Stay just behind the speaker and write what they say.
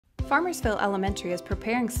Farmersville Elementary is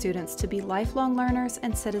preparing students to be lifelong learners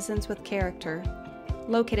and citizens with character.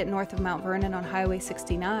 Located north of Mount Vernon on Highway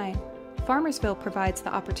 69, Farmersville provides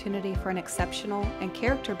the opportunity for an exceptional and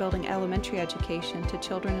character-building elementary education to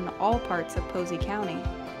children in all parts of Posey County.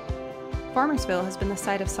 Farmersville has been the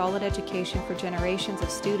site of solid education for generations of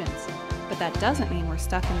students, but that doesn't mean we're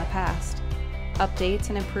stuck in the past. Updates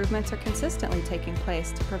and improvements are consistently taking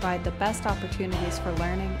place to provide the best opportunities for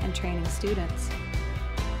learning and training students.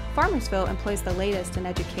 Farmersville employs the latest in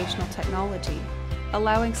educational technology,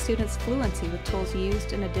 allowing students fluency with tools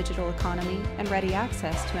used in a digital economy and ready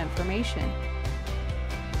access to information.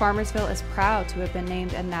 Farmersville is proud to have been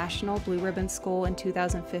named a National Blue Ribbon School in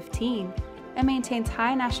 2015 and maintains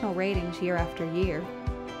high national ratings year after year.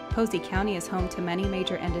 Posey County is home to many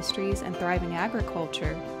major industries and thriving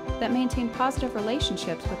agriculture that maintain positive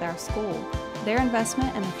relationships with our school. Their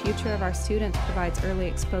investment in the future of our students provides early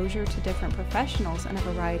exposure to different professionals in a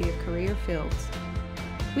variety of career fields.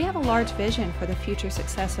 We have a large vision for the future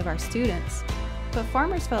success of our students, but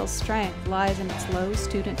Farmersville's strength lies in its low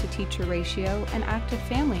student-to-teacher ratio and active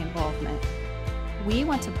family involvement. We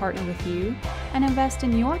want to partner with you and invest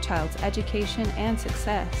in your child's education and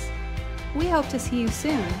success. We hope to see you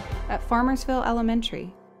soon at Farmersville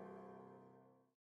Elementary.